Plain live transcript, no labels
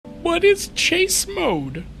What is chase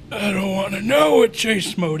mode? I don't want to know what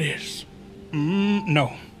chase mode is.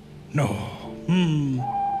 No. I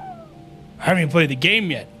haven't even played the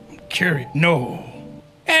game yet. I'm curious. No.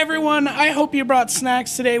 Hey everyone, I hope you brought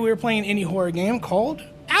snacks today. We were playing an indie horror game called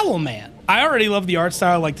Owlman. I already love the art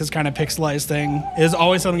style, like this kind of pixelized thing is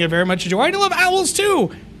always something I very much enjoy. I love owls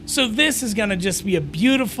too. So this is gonna just be a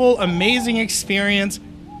beautiful, amazing experience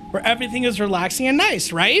where everything is relaxing and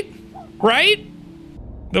nice, right? Right?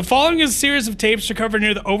 The following is a series of tapes recovered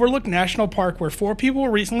near the Overlook National Park where 4 people were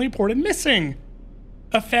recently reported missing.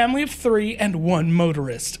 A family of 3 and 1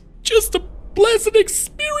 motorist. Just a pleasant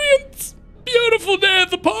experience. Beautiful day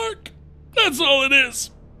at the park. That's all it is.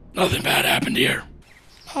 Nothing bad happened here.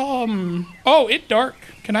 Oh, it dark.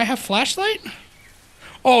 Can I have flashlight?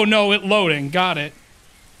 Oh no, it loading. Got it.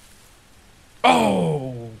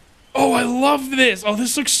 Oh, I love this. Oh,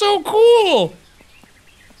 this looks so cool.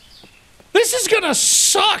 This is gonna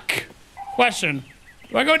suck. Question,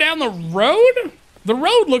 do I go down the road? The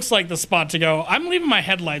road looks like the spot to go. I'm leaving my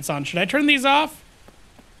headlights on. Should I turn these off?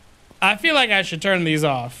 I feel like I should turn these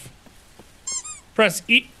off. Press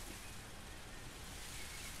E.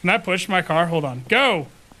 Can I push my car? Hold on. Go!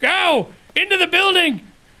 Go! Into the building!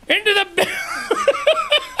 Into the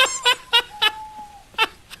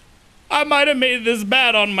I might have made this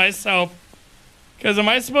bad on myself. Because am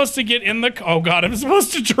I supposed to get in the... Oh god, I'm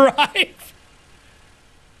supposed to drive.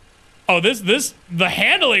 Oh, the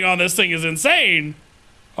handling on this thing is insane.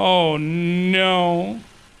 Oh no.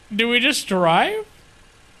 Do we just drive?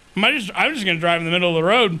 I'm just gonna drive in the middle of the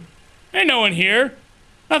road. Ain't no one here.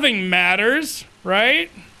 Nothing matters,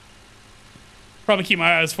 right? Probably keep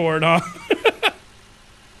my eyes forward, huh?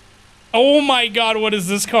 Oh my god, what is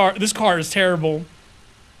this car? This car is terrible.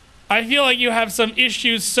 I feel like you have some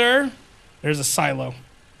issues, sir. There's a silo.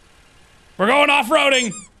 We're going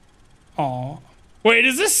off-roading. Aw. Wait,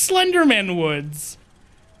 is this Slenderman Woods?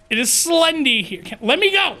 It is Slendy here. Let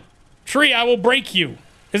me go. Tree, I will break you.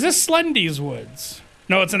 Is this Slendy's Woods?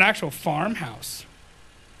 No, it's an actual farmhouse.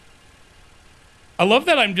 I love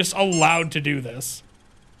that I'm just allowed to do this.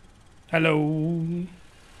 Hello. You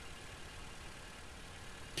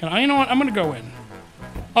know what? I'm gonna go in.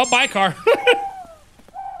 Oh, bye, car.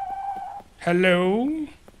 Hello.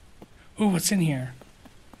 Ooh, what's in here?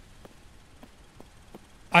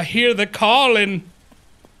 I hear the calling.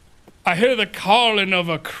 I hear the calling of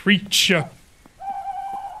a creature.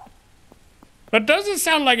 That doesn't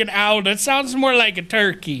sound like an owl. That sounds more like a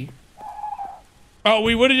turkey. Oh,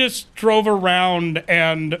 we would have just drove around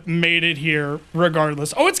and made it here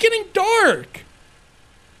regardless. Oh, it's getting dark.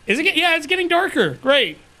 Is it? Yeah, it's getting darker.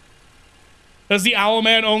 Great. Does the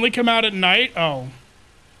Owlman only come out at night? Oh.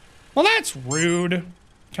 Well, that's rude.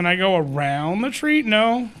 Can I go around the tree?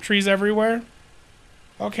 No. Trees everywhere.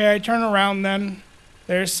 Okay, I turn around then.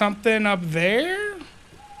 There's something up there.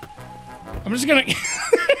 I'm just gonna...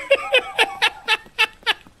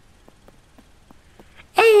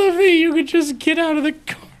 I love that you can just get out of the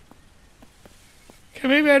car. Okay,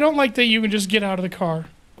 maybe I don't like that you can just get out of the car.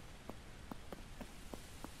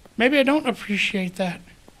 Maybe I don't appreciate that.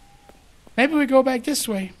 Maybe we go back this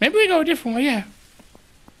way. Maybe we go a different way, yeah.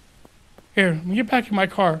 Here, let me get back in my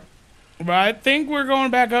car. But I think we're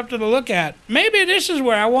going back up to the lookout. Maybe this is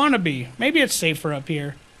where I want to be. Maybe it's safer up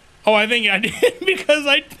here. Oh, I think I did because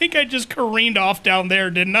I think I just careened off down there,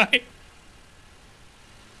 didn't I?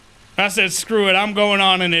 I said, screw it, I'm going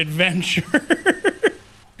on an adventure.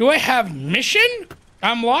 Do I have mission?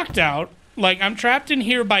 I'm locked out. Like, I'm trapped in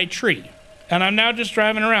here by tree. And I'm now just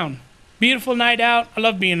driving around. Beautiful night out. I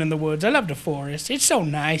love being in the woods. I love the forest. It's so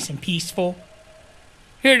nice and peaceful.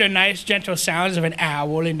 Hear the nice, gentle sounds of an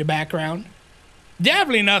owl in the background.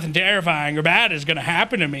 Definitely nothing terrifying or bad is going to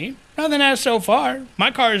happen to me. Nothing has so far.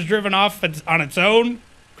 My car is driven off on its own,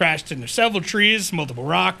 crashed into several trees, multiple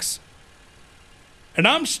rocks. And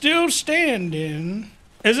I'm still standing.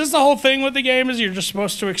 Is this the whole thing with the game, is you're just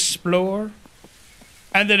supposed to explore?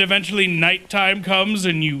 And then eventually nighttime comes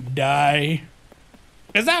and you die?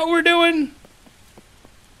 Is that what we're doing?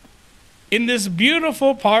 In this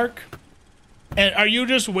beautiful park? And are you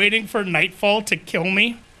just waiting for nightfall to kill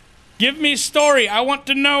me? Give me a story. I want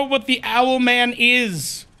to know what the Owlman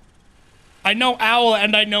is. I know owl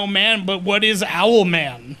and I know man, but what is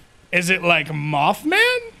Owlman? Is it like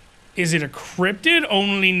Mothman? Is it a cryptid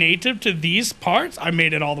only native to these parts? I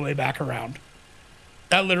made it all the way back around.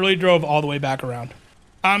 That literally drove all the way back around.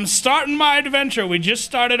 I'm starting my adventure. We just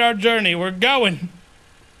started our journey. We're going.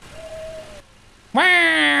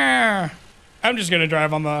 Wah! I'm just gonna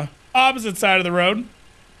drive on the opposite side of the road.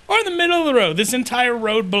 Or in the middle of the road. This entire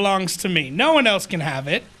road belongs to me. No one else can have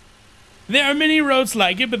it. There are many roads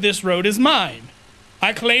like it, but this road is mine.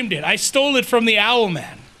 I claimed it. I stole it from the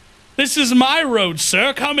Owlman. This is my road,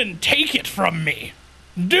 sir. Come and take it from me.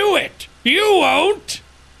 Do it. You won't.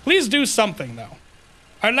 Please do something, though.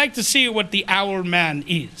 I'd like to see what the Owlman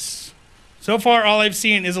is. So far, all I've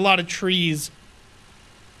seen is a lot of trees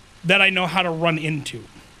that I know how to run into.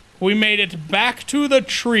 We made it back to the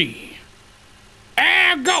tree.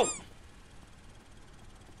 And go!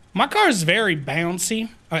 My car is very bouncy.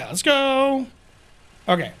 Okay, let's go.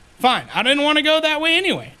 Okay, fine. I didn't want to go that way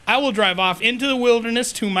anyway. I will drive off into the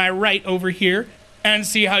wilderness to my right over here and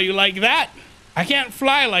see how you like that. I can't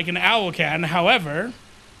fly like an owl can, however,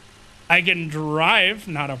 I can drive,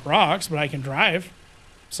 not up rocks, but I can drive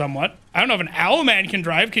somewhat. I don't know if an Owlman can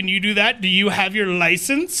drive. Can you do that? Do you have your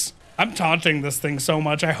license? I'm taunting this thing so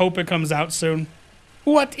much. I hope it comes out soon.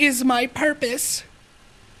 What is my purpose?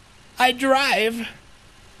 I drive.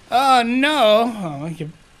 Oh, no. Oh, get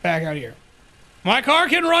back out here. My car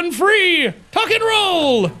can run free. Tuck and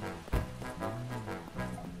roll.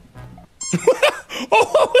 Oh,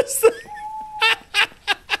 what was that?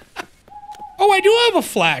 Oh, I do have a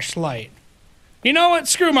flashlight. You know what?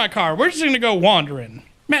 Screw my car. We're just gonna go wandering.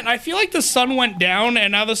 Man, I feel like the sun went down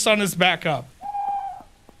and now the sun is back up.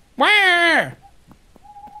 Where?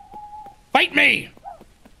 Fight me.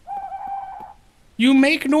 You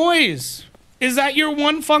make noise. Is that your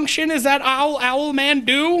one function? Is that all Owlman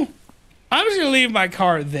do? I'm just gonna leave my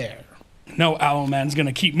car there. No Owlman's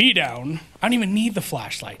gonna keep me down. I don't even need the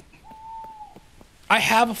flashlight. I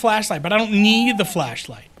have a flashlight, but I don't need the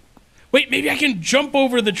flashlight. Wait, maybe I can jump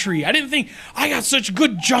over the tree. I didn't think I got such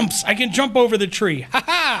good jumps. I can jump over the tree.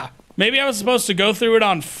 Haha! Maybe I was supposed to go through it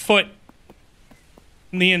on foot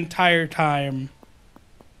the entire time.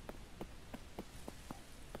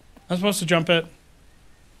 I was supposed to jump it.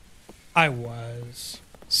 I was.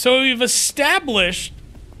 So we've established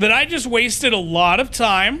that I just wasted a lot of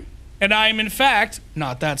time, and I'm in fact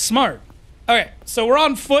not that smart. Okay, so we're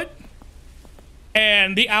on foot,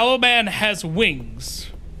 and the Owlman has wings.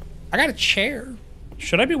 I got a chair.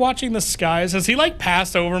 Should I be watching the skies? Has he like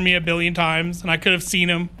passed over me a billion times and I could have seen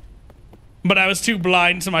him, but I was too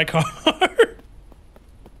blind to my car?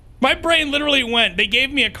 My brain literally went, they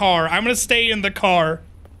gave me a car. I'm gonna stay in the car.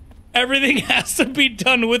 Everything has to be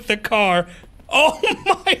done with the car. Oh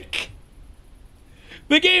my.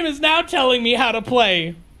 The game is now telling me how to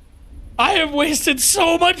play. I have wasted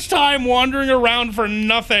so much time wandering around for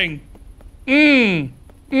nothing.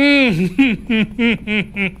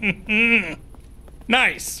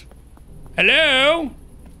 Nice. Hello?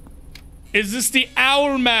 Is this the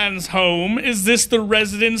Owlman's home? Is this the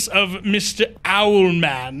residence of Mr.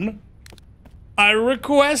 Owlman? I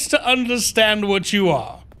request to understand what you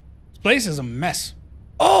are. This place is a mess.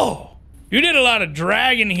 Oh, you did a lot of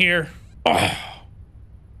dragging here. Oh,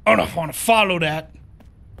 I don't want to follow that.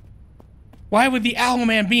 Why would the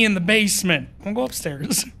Owlman be in the basement? I'll go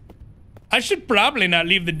upstairs. I should probably not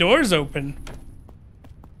leave the doors open.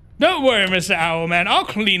 Don't worry, Mr. Owlman. I'll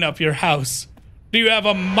clean up your house. Do you have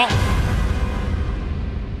a mop?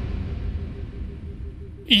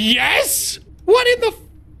 Yes? What in the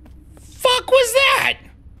fuck was that?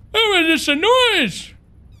 It was just a noise.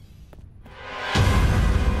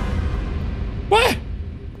 What?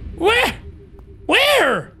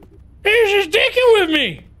 Where? He's just dicking with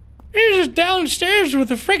me. He's just downstairs with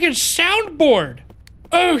a freaking soundboard.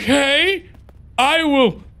 Okay, I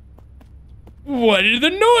will. What are the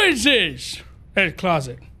noises? There's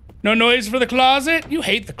closet. No noise for the closet? You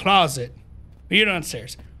hate the closet. You're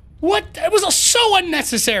downstairs. What? It was so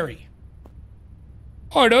unnecessary.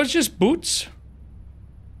 Oh, are those just boots?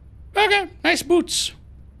 Okay, nice boots.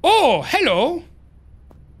 Oh, hello.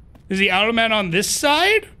 Is the Owlman on this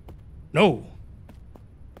side? No.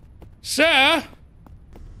 Sir?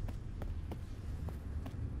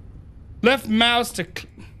 Left mouse to...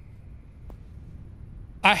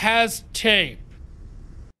 I has tape.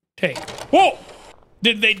 Tape. Whoa!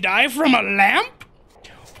 Did they die from a lamp?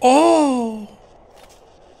 Oh.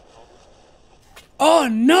 Oh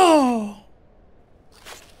no.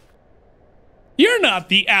 You're not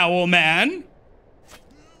the Owlman.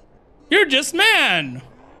 You're just man.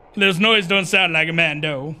 Those noise don't sound like a man,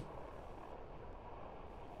 though.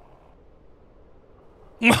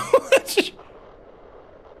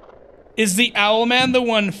 Is the Owlman the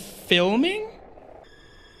one filming?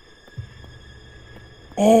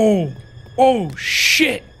 Oh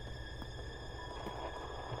shit.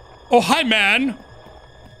 Oh, hi, man.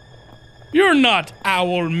 You're not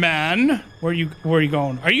Owlman. Where are you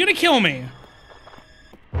going? Are you gonna kill me?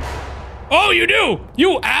 Oh, you do.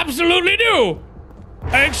 You absolutely do.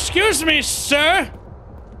 Excuse me, sir.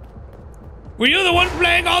 Were you the one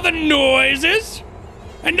playing all the noises?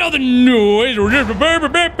 Another noise.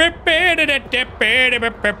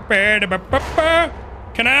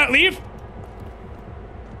 Can I not leave?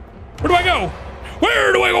 Where do I go?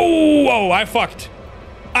 Where do I go? Whoa, I fucked.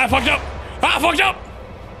 I fucked up. I fucked up.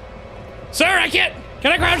 Sir, I can't.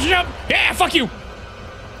 Can I crouch jump? Yeah, fuck you.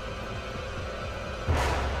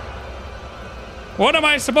 What am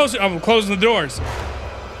I supposed to? I'm closing the doors.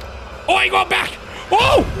 Oh, I go back.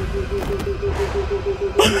 Oh!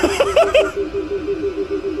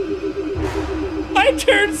 I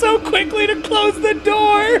turned so quickly to close the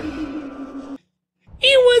door.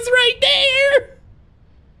 He was right there.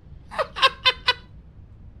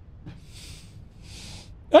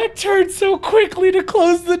 I turned so quickly to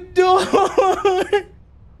close the door.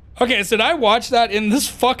 Okay, so did I watch that in this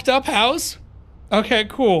fucked up house? Okay,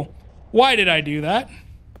 cool. Why did I do that?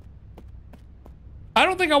 I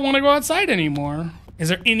don't think I want to go outside anymore. Is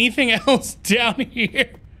there anything else down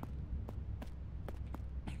here?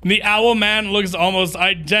 The Owlman looks almost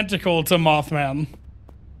identical to Mothman.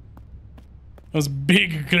 Those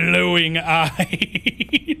big glowing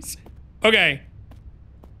eyes. Okay.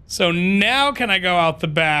 So now can I go out the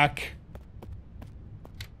back?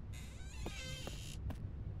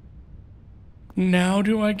 Now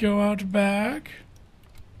do I go out back?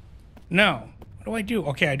 No. What do I do?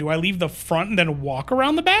 Okay, do I leave the front and then walk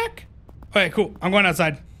around the back? Okay, cool. I'm going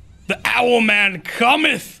outside. The Owlman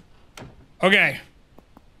cometh! Okay.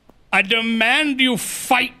 I demand you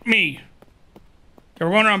fight me. Okay, we're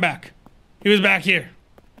going around back. He was back here.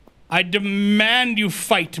 I demand you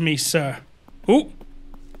fight me, sir. Ooh.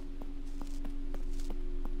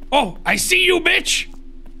 Oh, I see you, bitch!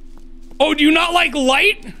 Oh, do you not like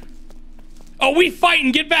light? Oh, we fight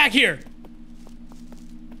and get back here.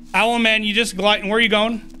 Owlman, you just gliding. Where are you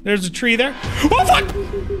going? There's a tree there. Oh, fuck!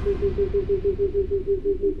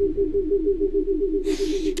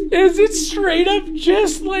 Is it straight up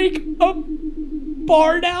just like a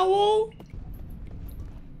barn owl?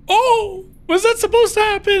 Oh, was that supposed to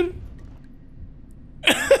happen?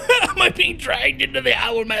 Am I being dragged into the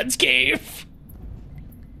Owlman's cave?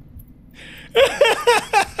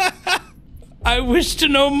 I wish to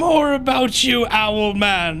know more about you,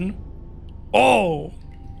 Owlman. Oh.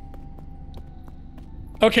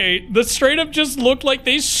 Okay, the straight up just looked like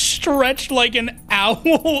they stretched like an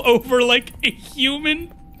owl over like a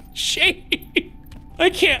human shape.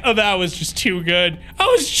 I can't, oh, that was just too good. I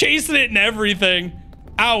was chasing it and everything.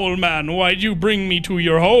 Owlman, why'd you bring me to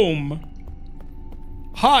your home?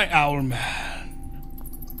 Hi, Owlman.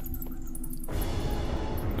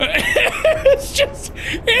 It's just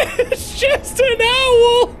an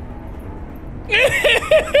owl.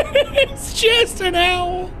 It's just an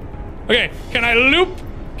owl. Okay, can I loop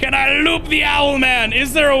the Owlman?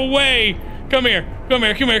 Is there a way? Come here. I'm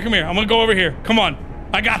gonna go over here. Come on,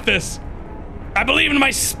 I got this. I believe in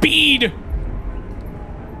my speed.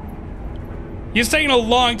 It's taking a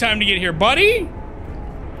long time to get here, buddy.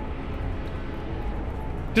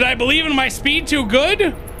 Did I believe in my speed too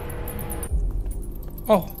good?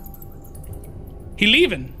 Oh. He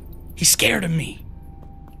leaving. He's scared of me.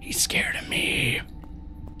 He's scared of me.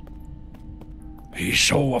 He's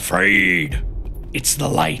so afraid. It's the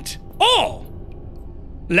light. Oh!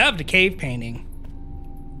 Love the cave painting.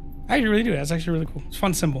 I actually really do. That's actually really cool. It's a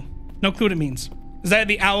fun symbol. No clue what it means. Is that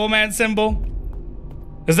the Owlman symbol?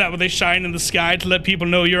 Is that what they shine in the sky to let people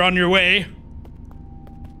know you're on your way?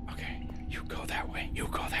 Okay, you go that way. You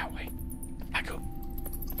go that way. I go.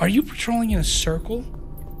 Are you patrolling in a circle?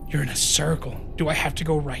 You're in a circle. Do I have to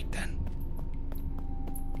go right then?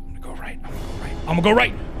 I'm gonna go right. I'm gonna go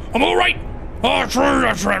right. I'm gonna go right. Oh,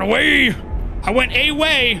 that's right away. I went a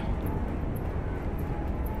way.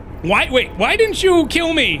 Why didn't you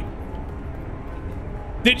kill me?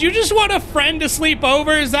 Did you just want a friend to sleep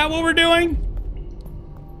over? Is that what we're doing?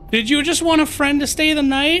 Did you just want a friend to stay the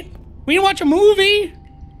night? We can watch a movie.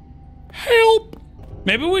 Help.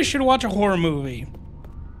 Maybe we should watch a horror movie.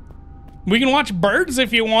 We can watch Birds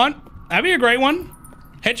if you want. That'd be a great one.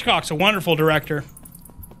 Hitchcock's a wonderful director.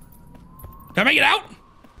 Did I make it out?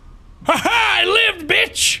 Ha ha! I lived,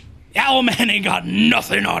 bitch! Owlman ain't got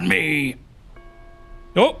nothing on me.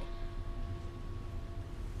 Oh.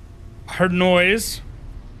 I heard noise.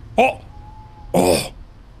 Oh. Oh.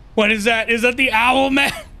 What is that? Is that the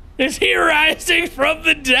Owlman? Is he rising from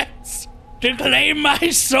the depths to claim my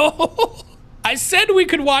soul? I said we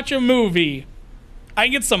could watch a movie. I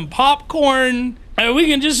can get some popcorn and we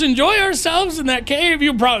can just enjoy ourselves in that cave.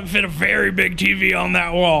 You'll probably fit a very big TV on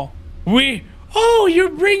that wall. Oh, you're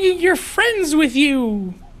bringing your friends with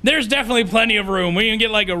you. There's definitely plenty of room. We can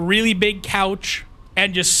get like a really big couch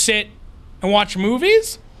and just sit and watch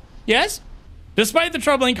movies. Yes? Despite the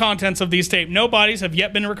troubling contents of these tapes, no bodies have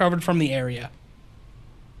yet been recovered from the area.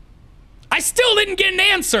 I still didn't get an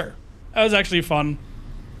answer. That was actually fun.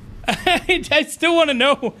 I still want to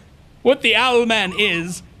know what the Owlman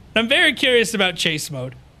is. I'm very curious about chase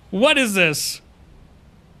mode. What is this?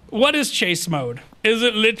 What is chase mode? Is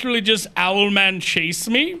it literally just Owlman chase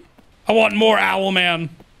me? I want more Owlman.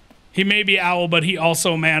 He may be owl, but he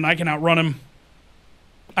also man. I can outrun him.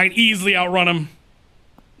 I can easily outrun him.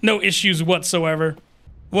 No issues whatsoever.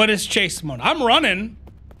 What is chase mode? I'm running.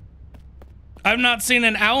 I've not seen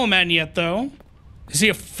an Owlman yet, though. Is he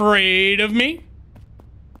afraid of me?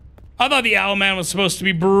 I thought the Owlman was supposed to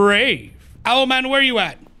be brave. Owlman, where you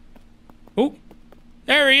at? Oh,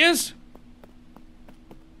 there he is.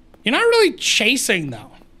 You're not really chasing,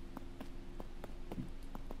 though.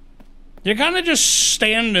 You're kind of just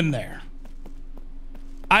standing there.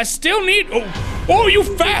 I still need... Oh, you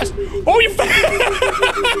fast! Oh, you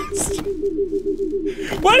fast!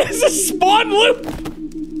 What is this spawn loop?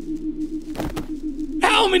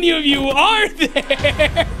 How many of you are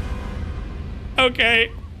there?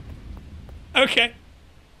 Okay. Okay.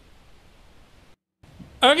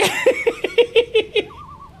 Okay.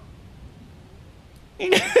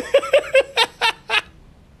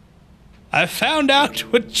 I found out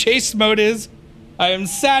what chase mode is. I am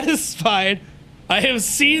satisfied. I have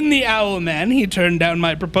seen the Owlman. He turned down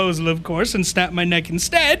my proposal, of course, and snapped my neck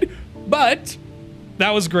instead. But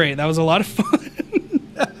that was great. That was a lot of fun.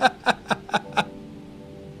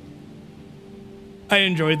 I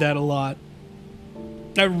enjoyed that a lot.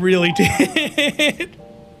 I really did.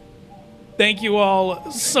 Thank you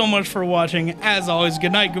all so much for watching. As always,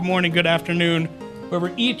 good night, good morning, good afternoon,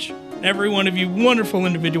 wherever each and every one of you wonderful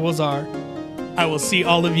individuals are. I will see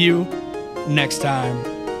all of you next time.